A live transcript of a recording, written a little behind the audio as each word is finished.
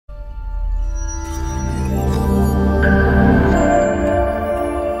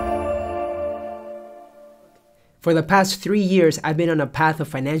For the past 3 years, I've been on a path of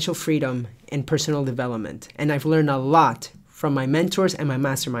financial freedom and personal development, and I've learned a lot from my mentors and my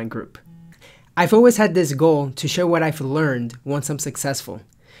mastermind group. I've always had this goal to share what I've learned once I'm successful,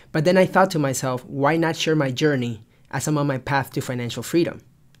 but then I thought to myself, why not share my journey as I'm on my path to financial freedom?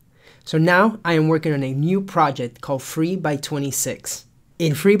 So now I am working on a new project called Free by 26.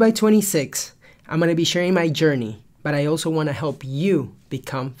 In Free by 26, I'm going to be sharing my journey, but I also want to help you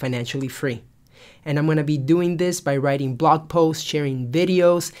become financially free. And I'm going to be doing this by writing blog posts, sharing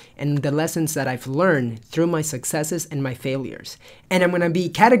videos, and the lessons that I've learned through my successes and my failures. And I'm going to be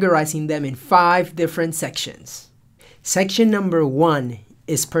categorizing them in 5 different sections. Section number 1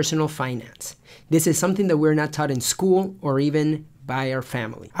 is personal finance. This is something that we're not taught in school or even by our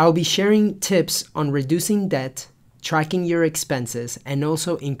family. I'll be sharing tips on reducing debt, tracking your expenses, and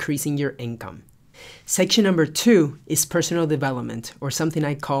also increasing your income. Section number 2 is personal development, or something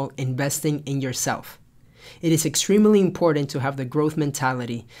I call investing in yourself. It is extremely important to have the growth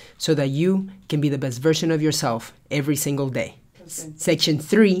mentality so that you can be the best version of yourself every single day. Section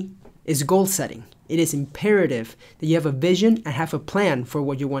 3 is goal setting. It is imperative that you have a vision and have a plan for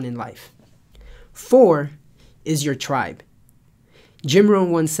what you want in life. 4 is your tribe. Jim Rohn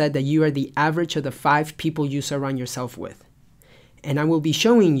once said that you are the average of the 5 people you surround yourself with. And I will be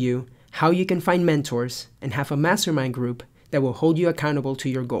showing you how you can find mentors and have a mastermind group that will hold you accountable to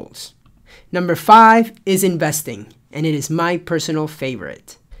your goals. Number 5 is investing, and it is my personal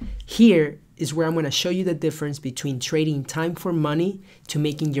favorite. Here is where I'm going to show you the difference between trading time for money to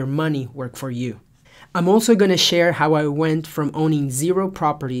making your money work for you. I'm also going to share how I went from owning 0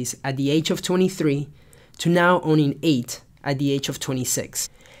 properties at the age of 23 to now owning 8 at the age of 26.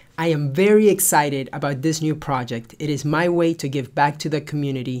 I am very excited about this new project. It is my way to give back to the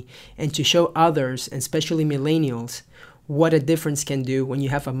community and to show others, and especially millennials, what a difference can do when you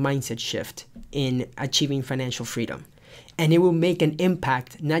have a mindset shift in achieving financial freedom. And it will make an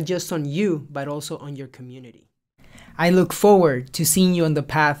impact not just on you, but also on your community. I look forward to seeing you on the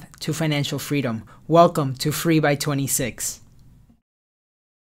path to financial freedom. Welcome to Free by 26.